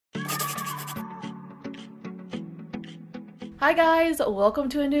Hi guys, welcome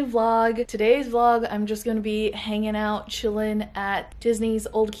to a new vlog. Today's vlog, I'm just gonna be hanging out, chilling at Disney's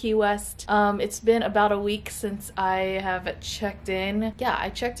Old Key West. It's been about a week since I have checked in. Yeah,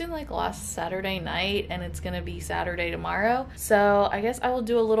 I checked in like last Saturday night and it's gonna be Saturday tomorrow. So I guess I will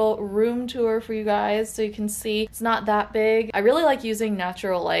do a little room tour for you guys so you can see. It's not that big. I really like using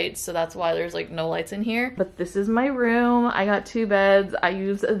natural lights, so that's why there's like no lights in here. But this is my room. I got two beds. I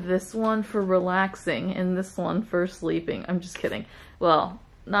use this one for relaxing and this one for sleeping. I'm just kidding. Well,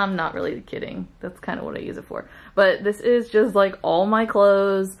 no, I'm not really kidding. That's kind of what I use it for. But this is just like all my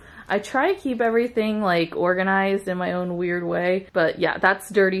clothes. I try to keep everything like organized in my own weird way. But yeah, that's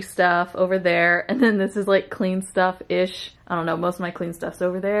dirty stuff over there. And then this is like clean stuff-ish. I don't know, most of my clean stuff's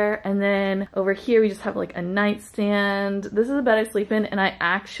over there. And then over here we just have like a nightstand. This is the bed I sleep in, and I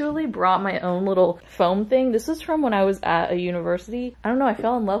actually brought my own little foam thing. This is from when I was at a university. I don't know, I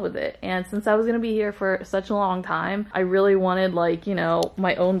fell in love with it. And since I was gonna be here for such a long time, I really wanted like, you know,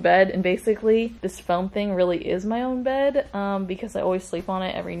 my own bed. And basically this foam thing really is my own bed because I always sleep on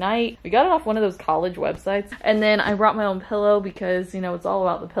it every night. We got it off one of those college websites. And then I brought my own pillow because, you know, it's all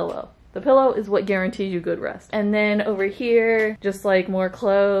about the pillow. The pillow is what guarantees you good rest. And then over here, just like more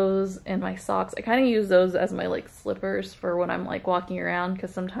clothes and my socks. I kind of use those as my like slippers for when I'm like walking around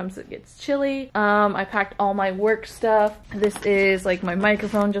because sometimes it gets chilly. I packed all my work stuff. This is like my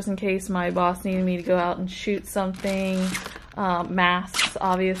microphone just in case my boss needed me to go out and shoot something. Masks,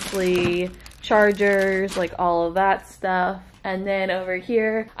 obviously, chargers, like all of that stuff. And then over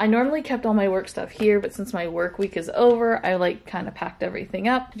here, I normally kept all my work stuff here, but since my work week is over, I like kind of packed everything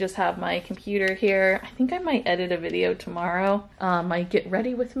up. Just have my computer here. I think I might edit a video tomorrow. My Get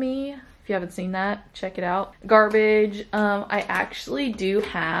Ready With Me. If you haven't seen that, check it out. Garbage. I actually do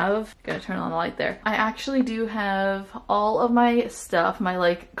have, gotta turn on the light there. I actually do have all of my stuff, my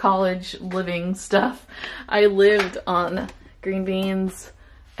like college living stuff. I lived on green beans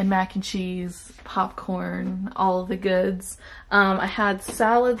and mac and cheese, popcorn, all of the goods. I had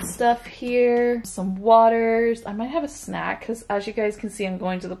salad stuff here, some waters. I might have a snack because as you guys can see, I'm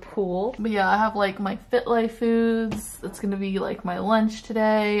going to the pool. But yeah, I have like my Fit Life foods. That's gonna be like my lunch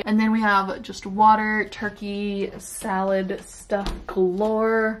today. And then we have just water, turkey, salad stuff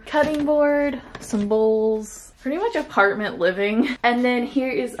galore, cutting board, some bowls. Pretty much apartment living. And then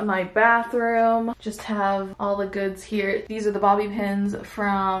here is my bathroom. Just have all the goods here. These are the bobby pins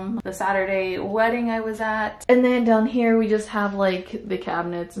from the Saturday wedding I was at. And then down here we just have like the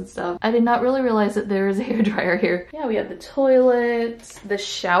cabinets and stuff. I did not really realize that there was a hairdryer here. Yeah, we have the toilet. The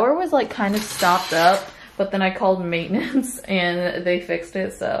shower was like kind of stopped up, but then I called maintenance and they fixed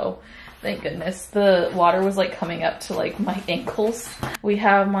it, so thank goodness. The water was like coming up to like my ankles. We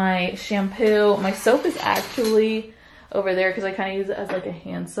have my shampoo. My soap is actually over there because I kind of use it as like a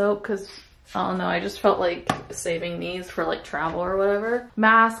hand soap because I don't know, I just felt like saving these for like travel or whatever.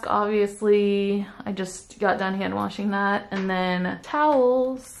 Mask, obviously. I just got done hand washing that. And then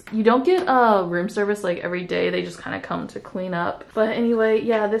towels. You don't get a room service like every day. They just kind of come to clean up. But anyway,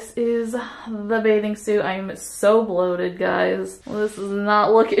 yeah, this is the bathing suit. I'm so bloated, guys. Well, this is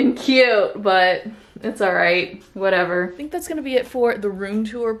not looking cute, but it's all right, whatever. I think that's gonna be it for the room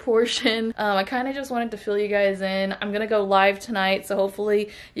tour portion. I kind of just wanted to fill you guys in. I'm gonna go live tonight, so hopefully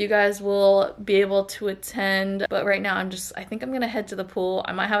you guys will be able to attend. But right now I think I'm gonna head to the pool.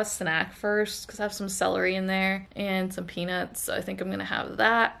 I might have a snack first because I have some celery in there and some peanuts. So I think I'm gonna have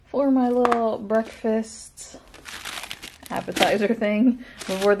that for my little breakfast appetizer thing.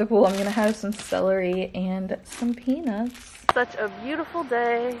 Before the pool, I'm gonna have some celery and some peanuts. Such a beautiful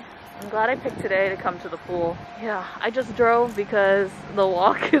day. I'm glad I picked today to come to the pool. Yeah, I just drove because the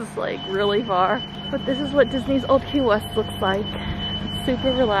walk is like really far. But this is what Disney's Old Key West looks like. It's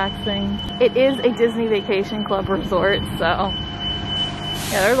super relaxing. It is a Disney Vacation Club resort, so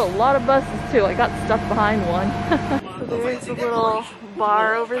yeah, there's a lot of buses too. I got stuck behind one. So there's a little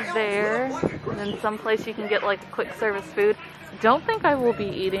bar over there, and then someplace you can get like quick service food. Don't think I will be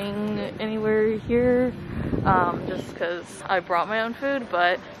eating anywhere here, just because I brought my own food,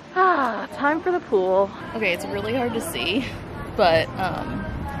 but time for the pool. Okay, it's really hard to see, but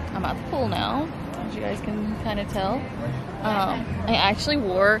I'm at the pool now, as you guys can kind of tell. I actually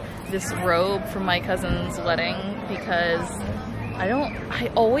wore this robe from my cousin's wedding because I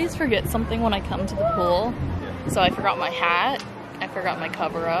always forget something when I come to the pool. So I forgot my hat, I forgot my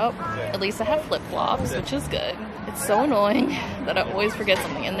cover up. At least I have flip-flops, which is good. It's so annoying that I always forget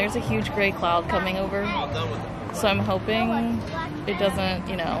something, and there's a huge gray cloud coming over. So I'm hoping it doesn't,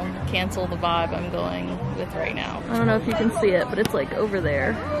 you know, cancel the vibe I'm going with right now. I don't know if you can see it, but it's like over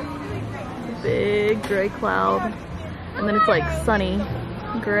there. Big gray cloud. And then it's like sunny,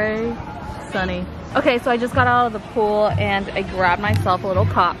 gray. sunny. Okay, so I just got out of the pool and I grabbed myself a little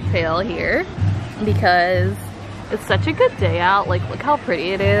cocktail here because it's such a good day out. Like, look how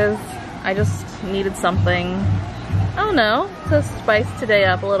pretty it is. I just needed something, I don't know, to spice today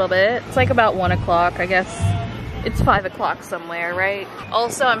up a little bit. It's like about 1 o'clock, I guess. It's 5 o'clock somewhere, right?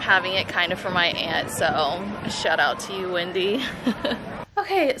 Also, I'm having it kind of for my aunt, so shout out to you, Wendy.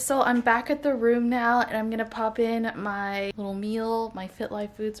 Okay, so I'm back at the room now and I'm gonna pop in my little meal, my Fit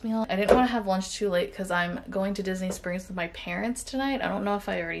Life Foods meal. I didn't want to have lunch too late because I'm going to Disney Springs with my parents tonight. I don't know if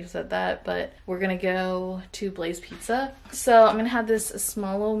I already said that, but we're gonna go to Blaze Pizza. So I'm gonna have this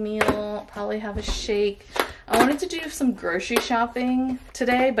small little meal, probably have a shake. I wanted to do some grocery shopping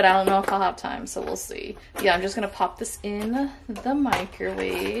today, but I don't know if I'll have time, so we'll see. Yeah, I'm just gonna pop this in the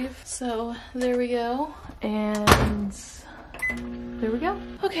microwave. So there we go, and there we go.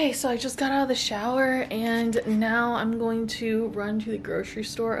 Okay, so I just got out of the shower and now I'm going to run to the grocery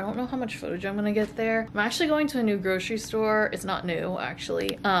store. I don't know how much footage I'm gonna get there. I'm actually going to a new grocery store. It's not new,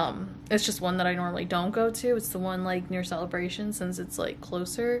 actually. It's just one that I normally don't go to. It's the one like near Celebration since it's like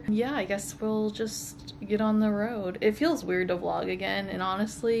closer. Yeah, I guess we'll just get on the road. It feels weird to vlog again, and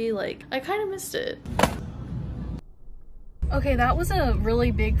honestly, like, I kind of missed it. Okay, that was a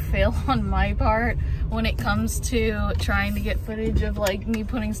really big fail on my part when it comes to trying to get footage of like me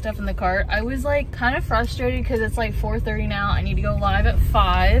putting stuff in the cart. I was like kind of frustrated because it's like 4:30 now. I need to go live at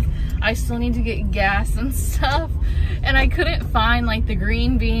 5. I still need to get gas and stuff. And I couldn't find like the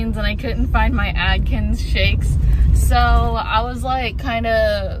green beans and I couldn't find my Adkins shakes. So I was like kind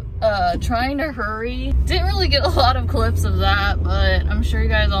of trying to hurry. Didn't really get a lot of clips of that, but I'm sure you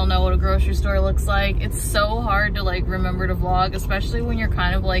guys all know what a grocery store looks like. It's so hard to like remember to vlog, especially when you're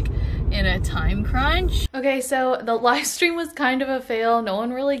kind of like in a time crunch. Okay, so the live stream was kind of a fail. No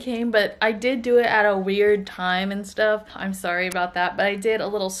one really came, but I did do it at a weird time and stuff. I'm sorry about that, but I did a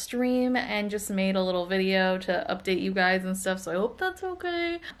little stream and just made a little video to update you guys and stuff, so I hope that's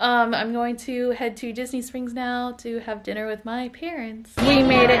okay. I'm going to head to Disney Springs now to have dinner with my parents. We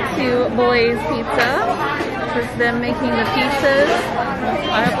made it to Blaze Pizza. This is them making the pizzas.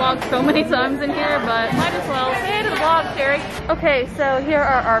 I have vlogged so many times in here, but might as well say hey to the vlog, Sherry. Okay, so here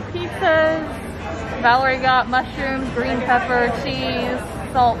are our pizzas. Valerie got mushrooms, green pepper, cheese,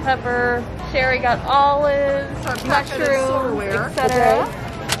 salt, pepper. Sherry got olives, mushrooms, etc.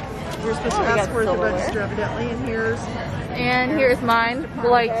 We're supposed to ask for the register evidently, and here's mine,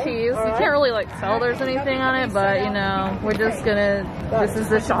 light cheese. You can't really like tell there's anything on it, but you know, we're just gonna, this is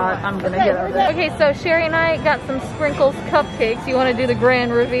the shot I'm gonna get of it. Okay, so Sherry and I got some sprinkles cupcakes. You wanna do the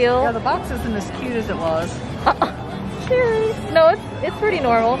grand reveal? Yeah, the box isn't as cute as it was. Sherry. No, it's pretty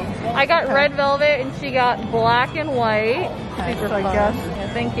normal. I got red velvet and she got black and white. Super fun.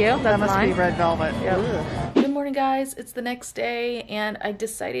 Yeah, thank you. That's that must mine. be red velvet. Yep. Good morning, guys. It's the next day and I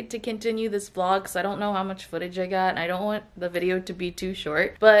decided to continue this vlog because I don't know how much footage I got and I don't want the video to be too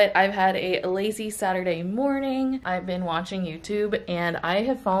short, but I've had a lazy Saturday morning. I've been watching YouTube and I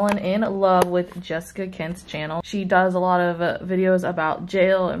have fallen in love with Jessica Kent's channel. She does a lot of videos about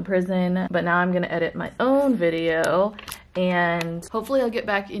jail and prison, but now I'm gonna edit my own video and hopefully I'll get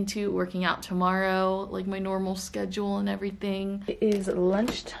back into working out tomorrow, like my normal schedule and everything. It is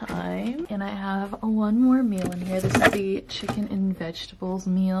lunchtime and I have one more meal in here. This is the chicken and vegetables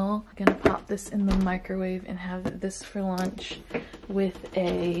meal. I'm gonna pop this in the microwave and have this for lunch with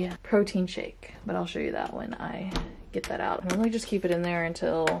a protein shake, but I'll show you that when I get that out. I normally just keep it in there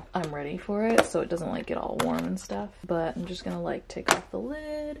until I'm ready for it so it doesn't like get all warm and stuff, but I'm just gonna like take off the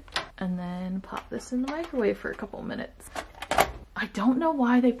lid and then pop this in the microwave for a couple minutes. I don't know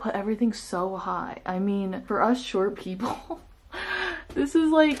why they put everything so high. I mean, for us short people, this is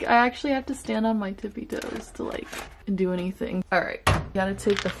like, I actually have to stand on my tippy toes to like do anything. All right, gotta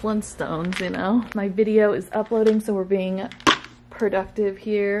take the Flintstones, you know? My video is uploading, so we're being productive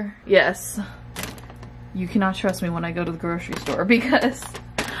here. Yes. You cannot trust me when I go to the grocery store because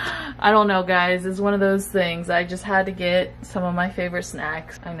I don't know, guys. It's one of those things. I just had to get some of my favorite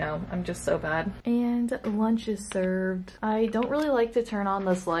snacks. I know, I'm just so bad. And lunch is served. I don't really like to turn on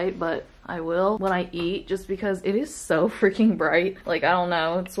this light, but I will when I eat just because it is so freaking bright. Like, I don't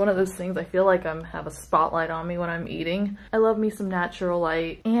know. It's one of those things. I feel like I have a spotlight on me when I'm eating. I love me some natural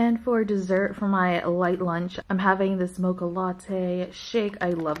light. And for dessert for my light lunch, I'm having this mocha latte shake. I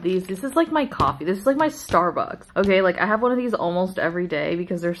love these. This is like my coffee. This is like my Starbucks. Okay, like I have one of these almost every day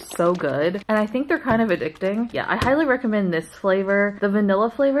because they're so good. And I think they're kind of addicting. Yeah, I highly recommend this flavor. The vanilla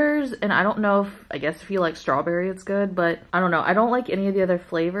flavors, and I don't know if, I guess if you like strawberry, it's good, but I don't know. I don't like any of the other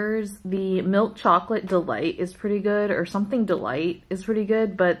flavors. the milk chocolate delight is pretty good, or something delight is pretty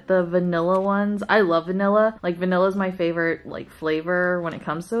good, but the vanilla ones, I love vanilla. Like, vanilla is my favorite like flavor when it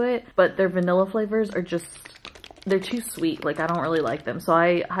comes to it, but their vanilla flavors are just, they're too sweet. Like, I don't really like them. So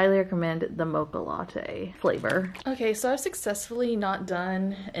I highly recommend the mocha latte flavor. Okay, so I've successfully not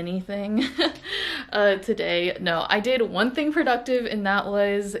done anything today. No, I did one thing productive, and that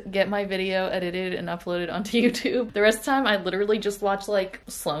was get my video edited and uploaded onto YouTube. The rest of the time I literally just watched like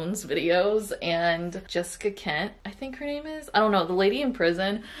Sloane's videos and Jessica Kent, I think her name is. I don't know, the lady in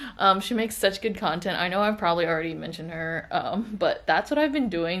prison. She makes such good content. I know I've probably already mentioned her, but that's what I've been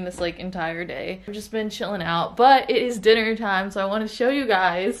doing this like entire day. I've just been chilling out, but it is dinner time, so I want to show you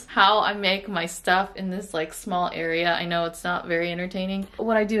guys how I make my stuff in this like small area. I know it's not very entertaining.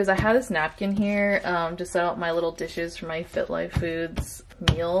 What I do is I have this napkin here to set out my little dishes for my Fit Life Foods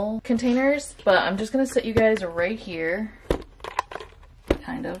meal containers, but I'm just gonna set you guys right here.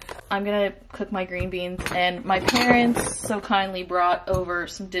 Kind of. I'm gonna cook my green beans, and my parents so kindly brought over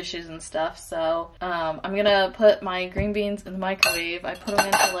some dishes and stuff, so I'm gonna put my green beans in the microwave. I put them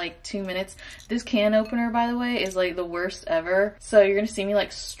in for like 2 minutes. This can opener, by the way, is like the worst ever, so you're gonna see me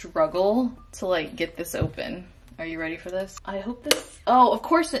like struggle to like get this open. Are you ready for this? I hope this, oh, of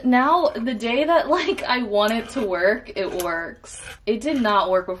course, now the day that like I want it to work, it works. It did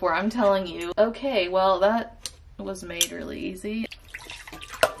not work before, I'm telling you. Okay, well, that was made really easy.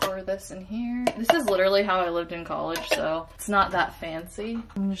 Pour this in here. This is literally how I lived in college, so it's not that fancy.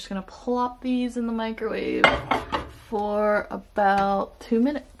 I'm just gonna plop these in the microwave for about 2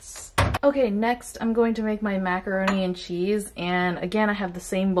 minutes. Okay, next I'm going to make my macaroni and cheese, and again I have the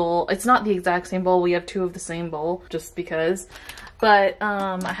same bowl. It's not the exact same bowl, we have 2 of the same bowl just because. But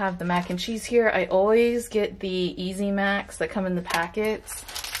I have the mac and cheese here. I always get the Easy Macs that come in the packets,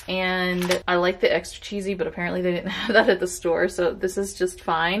 and I like the extra cheesy, but apparently they didn't have that at the store, so this is just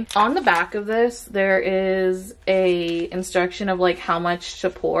fine. On the back of this, there is a instruction of like how much to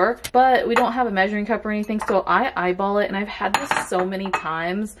pour, but we don't have a measuring cup or anything, so I eyeball it, and I've had this so many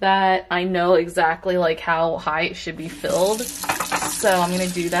times that I know exactly like how high it should be filled. So I'm gonna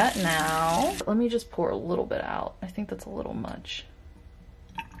do that now. Let me just pour a little bit out. I think that's a little much.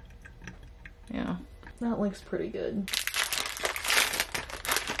 Yeah, that looks pretty good.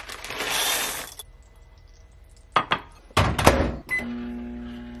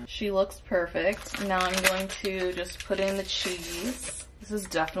 She looks perfect. Now I'm going to just put in the cheese. This is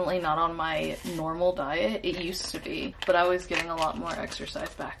definitely not on my normal diet. It used to be, but I was getting a lot more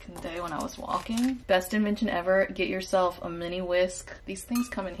exercise back in the day when I was walking. Best invention ever, get yourself a mini whisk. These things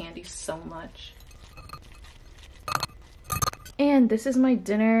come in handy so much. And this is my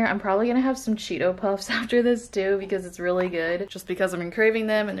dinner. I'm probably gonna have some Cheeto Puffs after this too, because it's really good, just because I've been craving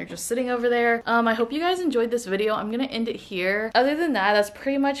them and they're just sitting over there. I hope you guys enjoyed this video. I'm gonna end it here. Other than that, that's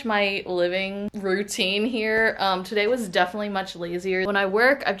pretty much my living routine here. Today was definitely much lazier. When I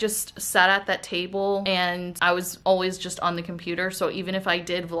work, I've just sat at that table and I was always just on the computer, so even if I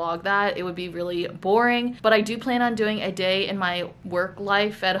did vlog that, it would be really boring. But I do plan on doing a day in my work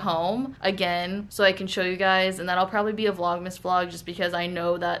life at home again, so I can show you guys, and that'll probably be a Vlogmas vlog, just because I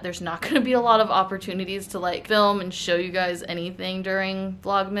know that there's not going to be a lot of opportunities to like film and show you guys anything during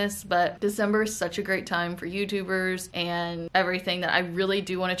Vlogmas, but December is such a great time for YouTubers and everything that I really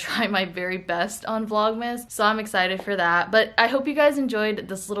do want to try my very best on Vlogmas, so I'm excited for that. But I hope you guys enjoyed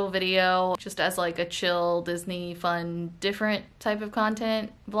this little video just as like a chill Disney fun different type of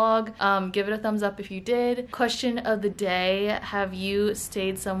content vlog. Give it a thumbs up if you did. Question of the day: have you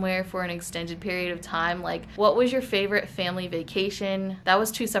stayed somewhere for an extended period of time? Like, what was your favorite family vacation? That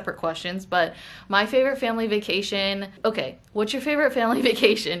was 2 separate questions, but my favorite family vacation, okay, what's your favorite family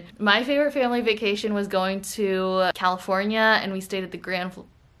vacation? My favorite family vacation was going to California, and we stayed at the Grand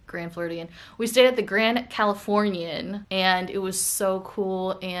Floridian. We stayed at the Grand Californian, and it was so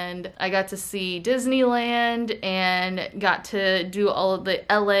cool, and I got to see Disneyland and got to do all of the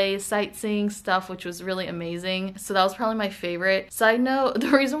LA sightseeing stuff, which was really amazing. So that was probably my favorite. Side note,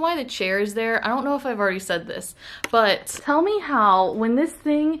 the reason why the chair is there, I don't know if I've already said this, but tell me how, when this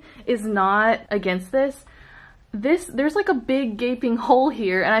thing is not against this, there's like a big gaping hole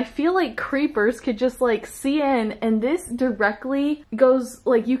here, and I feel like creepers could just like see in, and this directly goes,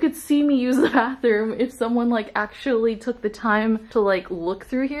 like, you could see me use the bathroom if someone like actually took the time to like look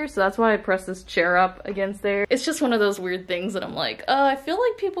through here. So that's why I pressed this chair up against there. It's just one of those weird things that I'm like, I feel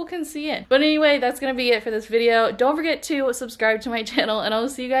like people can see in. But anyway, that's gonna be it for this video. Don't forget to subscribe to my channel, and I'll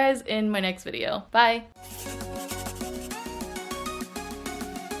see you guys in my next video. Bye!